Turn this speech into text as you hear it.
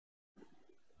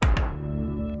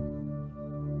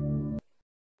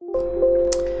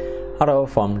Auto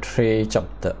Form 3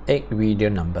 Chapter 8 Video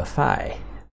number 5.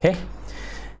 Okay,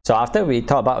 so after we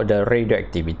talk about the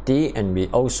radioactivity and we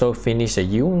also finish a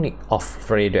unit of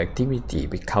radioactivity,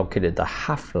 we calculated the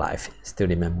half-life, still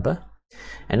remember?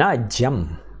 And now I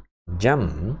jump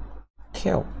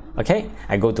till, okay,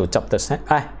 I go to chapter 7,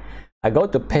 I go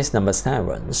to page number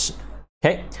 7.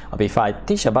 Okay, before I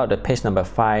teach about the page number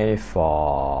 5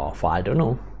 for I don't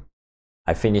know,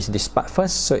 I finish this part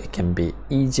first so it can be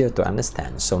easier to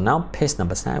understand. So now page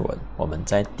number 7, 我们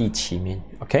在第7面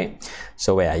okay,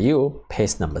 so where are you?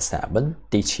 Page number 7,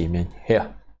 第7面 here,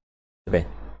 这边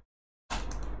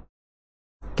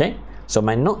okay, so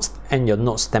my notes and your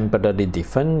notes temporarily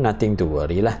different, nothing to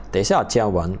worry 啦。等一下我教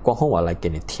完过后我来给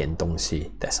你填东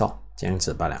西 that's all， 这样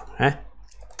子罢了。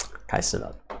开始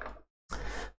了。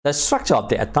The structure of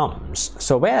the atoms.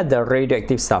 So where the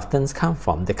radioactive substance come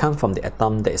from? They come from the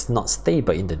atom that is not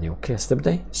stable in the nucleus, 对不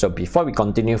对? So before we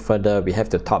continue further, we have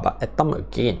to talk about atom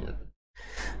again.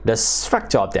 The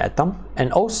structure of the atom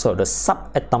and also the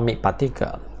subatomic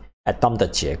particle. Atom 的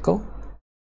结构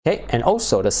okay, and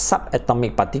also the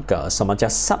subatomic particle. 什么叫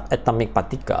subatomic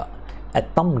particle?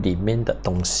 Atom 里面的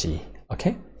东西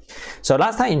okay? So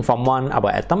last time in Form 1,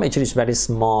 our atom actually is very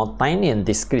small, tiny and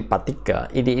discrete particle.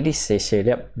 It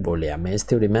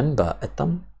still remember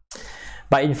atom.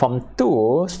 But in Form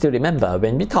 2, still remember,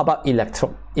 when we talk about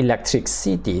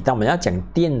electricity, 当我们要讲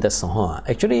电的时候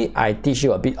actually I teach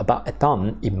you a bit about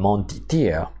atom in more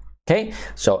detail. Okay,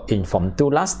 so in Form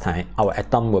 2 last time, our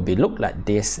atom will be look like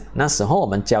this. 那时候我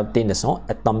们教电的时候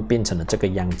atom 变成了这个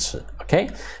样子 Okay,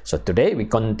 so today we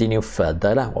continue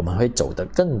further 啦，我们会走得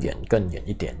更远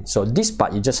一点。So this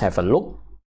part you just have a look，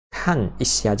 看一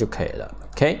下就可以了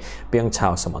Okay, 不用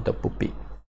抄，什么都不必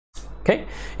Okay,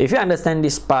 if you understand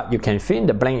this part, you can fill in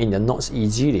the blank in the notes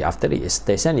easily after this.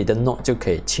 等一下你的 note 就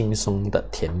可以轻松的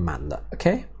填满了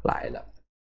Okay, 来了。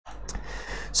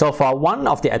So for one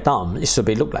of the atom, it should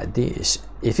be look like this.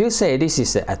 If you say this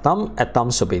is an atom,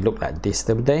 atom should be look like this,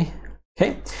 对不对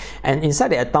Okay, and inside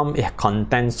the atom, it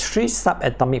contains 3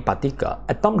 subatomic particles.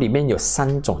 Atom 里面有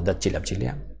3种的质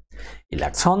量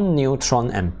electron,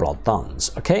 neutron, and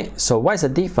protons. Okay, so what is the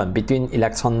difference between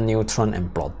electron, neutron,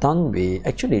 and proton? We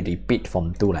actually repeat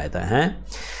from 2 来的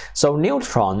So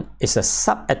neutron is a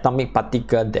subatomic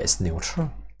particle that is neutral.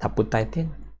 它不带电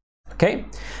Okay,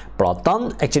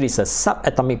 proton actually is a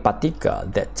subatomic particle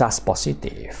that just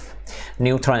positive.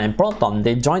 Neutron and proton,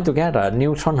 they join together.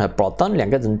 Neutron 和 proton 两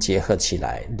个人结合起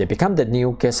来 they become the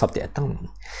nucleus of the atom.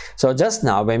 So just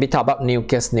now when we talk about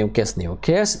nucleus,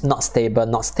 not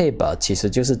stable, 其实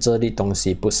就是这类东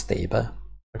西不 stable.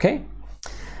 Okay?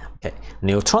 Okay,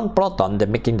 neutron, proton, they're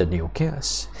making the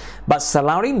nucleus. But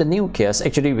surrounding the nucleus,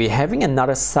 actually we're having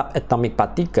another subatomic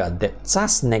particle that's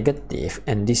just negative,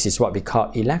 and this is what we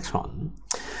call electron.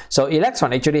 So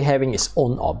electron actually having its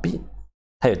own orbit.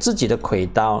 它有自己的轨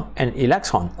道 and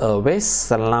electron always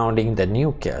surrounding the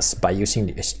nucleus by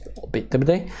using the orbit, 对不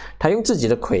对？它用自己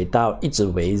的轨道一直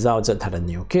围绕着它的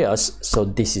nucleus. So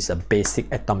this is a basic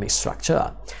atomic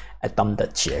structure. Atom 的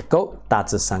结构大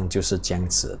致上就是这样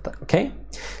子的 Okay,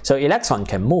 so electron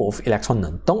can move, electron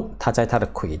能动，它在它的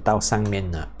轨道上面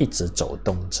呢一直走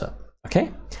动着 Okay,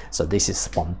 so this is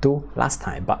Form 2 last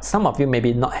time, but some of you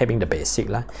maybe not having the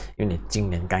basic 啦，因为你今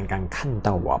年刚刚看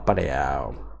到我不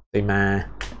了，对吗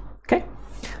Okay,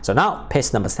 so now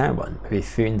page number 7, we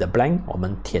fill in the blank, 我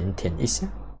们填一下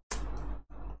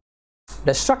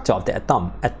The structure of the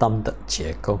atom, atom 的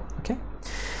结构 Okay,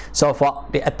 so for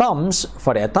the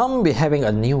atom, we're having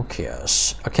a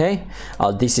nucleus. Okay,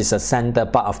 this is a center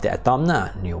part of the atom 呢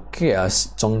nucleus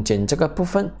中间这个部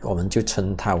分我们就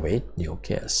称它为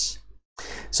nucleus.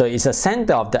 So it's a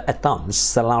center of the atoms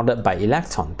surrounded by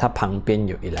electron. 它旁边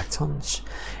有 electrons.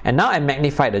 And now I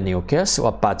magnify the nucleus.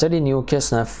 我把这里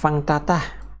nucleus 呢放大。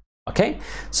Okay,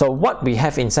 so what we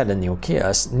have inside the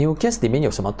nucleus? Nucleus 里面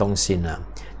有什么东西呢？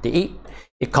第一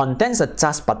，It contains a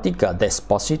charged particle that's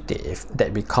positive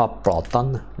that we call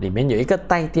proton. 里面有一个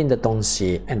带电的东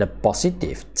西 and the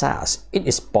positive charge. It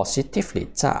is positively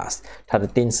charged. 它的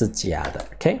电是加的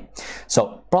Okay,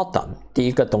 so proton 第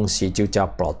一个东西就叫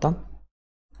proton.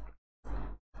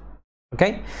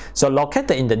 Okay, so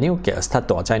located in the nucleus, 它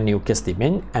躲在 nucleus 里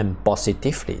面 and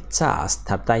positively charged.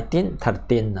 它带电，它的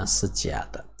电呢是加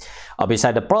的。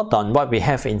Beside the proton, what we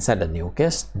have inside the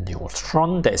nucleus?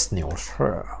 Neutron that's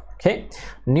neutral. Okay,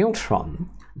 neutron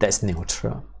that's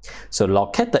neutral. So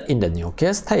located in the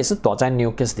nucleus, 它也是躲在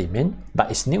nucleus 里面 but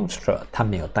it's neutral, 它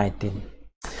没有带电。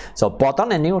So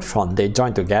proton and neutron, they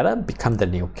join together, become the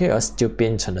nucleus, 就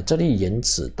变成了这粒原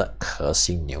子的核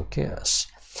心 nucleus.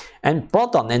 And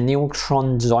proton and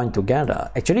neutron join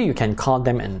together. Actually, you can call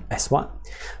them as what?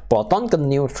 Proton 跟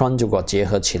neutron 如果结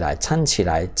合起来、掺起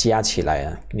来、加起来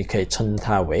啊，你可以称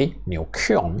它为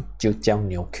nucleon， 就叫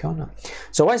nucleon 了。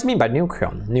So what is mean by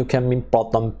nucleon? Nucleon means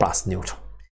proton plus neutron.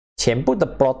 全部的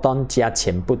proton 加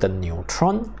全部的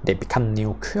neutron, they become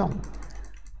nucleon.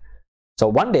 So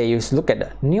one day you look at the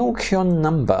nucleon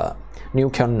number.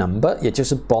 Nucleon number 也就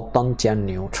是 proton 加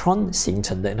neutron 形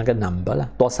成的那个 number 啦，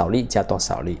多少粒加多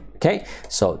少粒。Okay,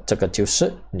 so 这个就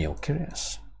是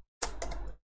nucleus.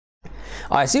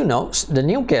 As you know, the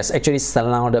nucleus actually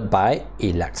surrounded by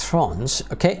electrons.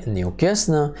 Okay,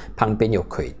 nucleus 呢旁边有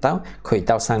轨道，轨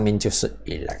道上面就是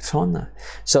electron 啦。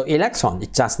So electron is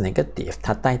just negative，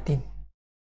 它带电。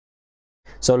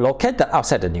So located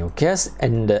outside the nucleus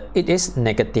and it is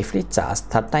negatively charged.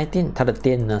 它带电，它的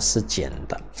电呢是减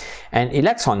的。And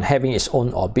electron having its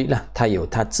own orbit 啦，它有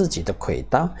它自己的轨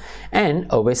道 and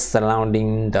always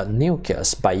surrounding the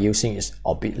nucleus by using its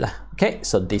orbit 啦。Okay,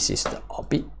 so this is the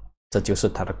orbit. 这就是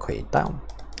它的轨道。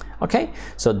Okay,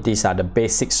 so these are the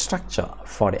basic structure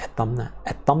for the atom 呢。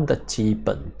atom 的基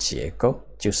本结构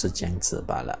就是这样子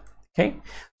罢了。Okay,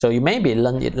 so you maybe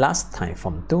learned it last time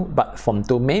from 2, but from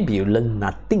 2 maybe you learn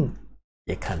nothing，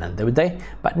 也可能对不对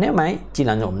 ？But never mind， 既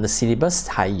然我们的 syllabus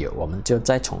还有，我们就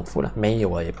再重复了。没有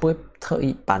我也不会特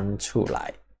意搬出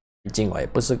来，毕竟我也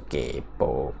不是给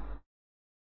播。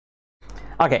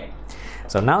Okay,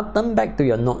 so now turn back to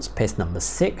your notes, page number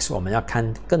 6， 我们要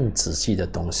看更仔细的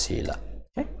东西了。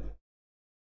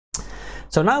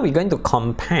So now we're going to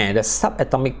compare the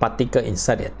subatomic particle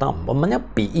inside the atom. 我们要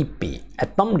比一比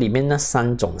atom 里面那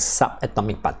3种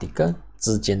subatomic particle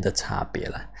之间的差别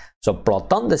了。So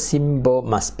proton 的 symbol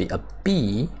must be a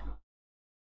P,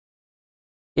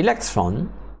 electron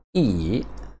E,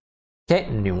 okay,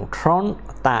 neutron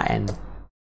大 N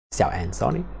小 n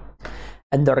sorry.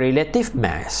 And the relative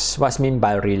mass, what's mean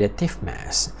by relative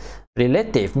mass?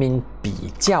 Relative mean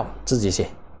比较，自己写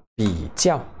比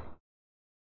较。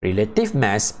Relative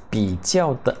mass 比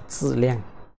较的质量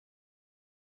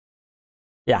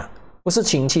呀，不是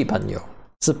亲戚朋友，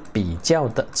是比较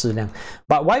的质量。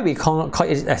But why we call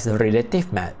it as relative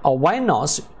mass? Or why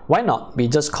not we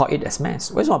just call it as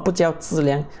mass? 为什么不叫质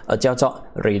量，而叫做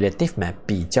relative mass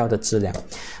比较的质量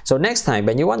 ？So next time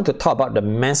when you want to talk about the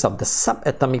mass of the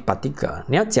subatomic particle，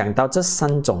 你要讲到这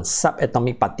3种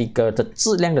subatomic particle 的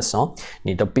质量的时候，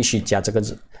你都必须加这个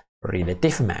字。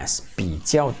Relative mass 比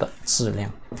较的质量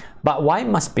 ，But why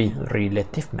must be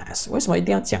relative mass？ 为什么一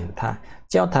定要讲它，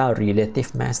叫它 relative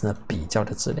mass 呢？比较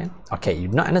的质量 ，OK，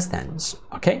 you not understand？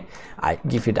 OK，I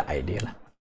give you the idea 了。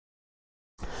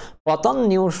Proton,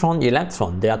 neutron,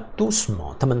 electron they are too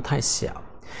small， 它们太小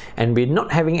 ，and we're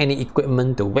not having any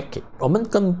equipment to weigh it， 我们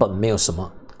根本没有什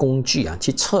么工具啊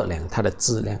去测量它的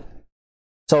质量。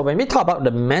So when we talk about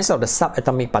the mass of the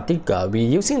subatomic particle,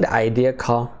 we're using the idea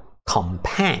called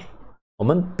compare， 我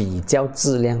们比较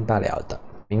质量罢了的，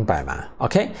明白吗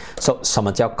 ？OK， so 什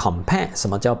么叫 compare？ 什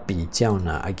么叫比较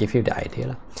呢 ？I give you the idea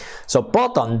了。So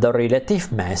proton the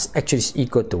relative mass actually is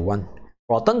equal to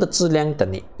 1。proton 的质量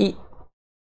等于1，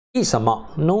一什么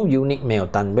 ？No unit 没有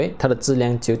单位，它的质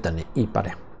量就等于1罢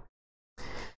了。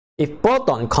If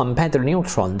proton compared to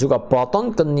neutron， 如果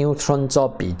proton 跟 neutron 做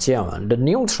比较 ，the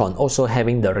neutron also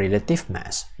having the relative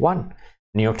mass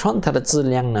 1。neutron 它的质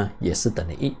量呢也是等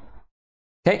于1。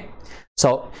Okay,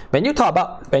 so when you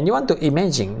want to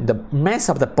imagine the mass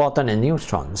of the proton and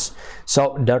neutrons,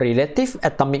 so the relative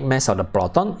atomic mass of the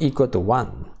proton equal to 1,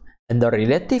 and the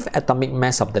relative atomic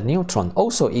mass of the neutron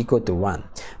also equal to 1.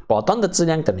 Proton 的质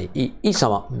量等于1， 1什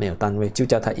么？没有单位，就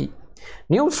叫它1。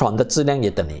Neutron 的质量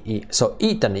也等于1， so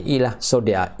 1等于1啦 ，so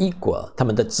they are equal， 它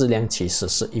们的质量其实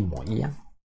是一模一样。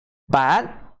But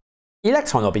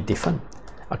electron will be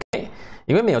different。Okay，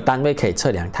 因为没有单位可以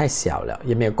测量，太小了，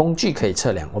也没有工具可以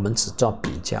测量，我们只做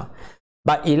比较。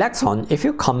But electron, if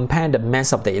you compare the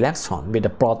mass of the electron with the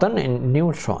proton and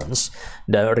neutrons,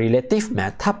 the relative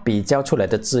mass 它比较出来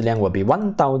的质量 will be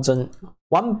 1840。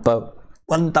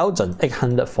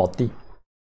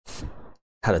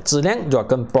它的质量如果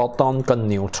跟 proton 跟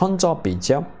neutron 做比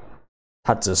较，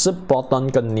它只是 proton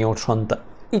跟 neutron 的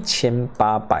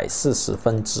1840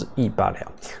分之1罢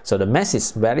了。So the mass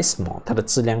is very small， 它的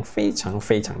质量非常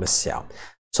非常的小。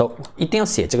So 一定要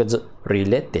写这个字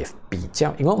relative 比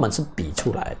较，因为我们是比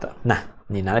出来的。那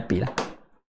你拿来比啦。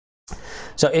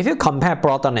So if you compare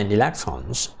proton and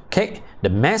electrons, okay, the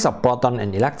mass of proton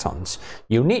and electrons,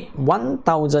 you need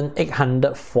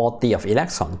 1840 of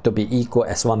electron to be equal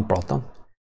as 1 proton.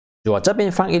 如果这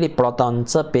边放1粒 proton，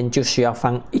 这边就需要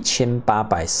放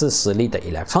1840粒的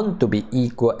electron to be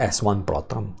equal as 1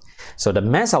 proton. So the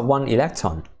mass of 1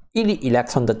 electron 一粒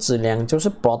electron 的质量就是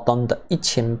proton 的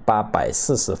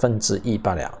1840%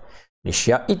罢了。你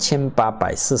需要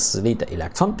1840粒的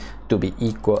electron to be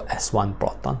equal as 1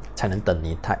 proton 才能等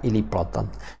于它一粒 proton。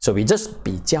所以这是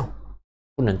比较，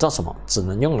不能做什么，只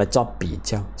能用来做比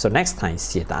较。So next time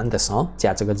写答案的时候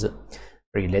加这个字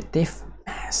relative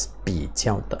mass 比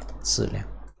较的质量。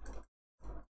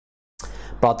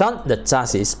Proton the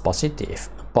charge is positive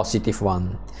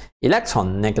 1,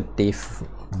 electron negative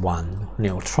 1,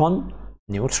 neutron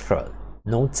neutral,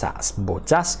 no charge 没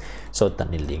charge， 所以等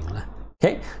于0了。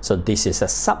Okay, so this is a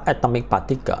subatomic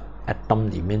particle, atom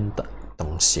里面的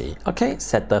东西。Okay,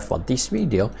 settle for this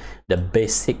video, the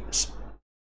basics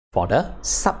for the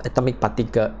subatomic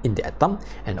particle in the atom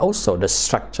and also the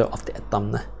structure of the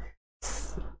atom. Bye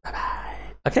bye.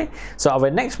 Okay, so our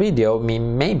next video we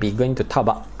may be going to talk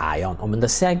about ion. 我们的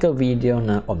下一个 video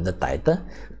呢，我们的title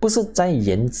不是在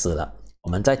原子了，我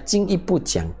们再进一步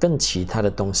讲更其他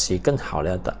的东西，更好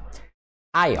了的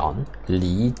ion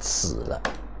离子了。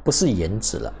不是原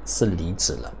子了，是离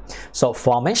子了。So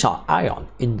formation of ion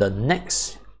in the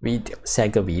next video， 下一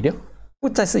个 video 不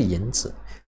再是原子，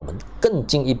我们更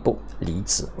进一步离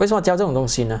子。为什么教这种东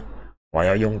西呢？我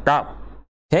要用到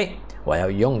 ，OK， 我要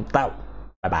用到，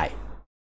拜拜。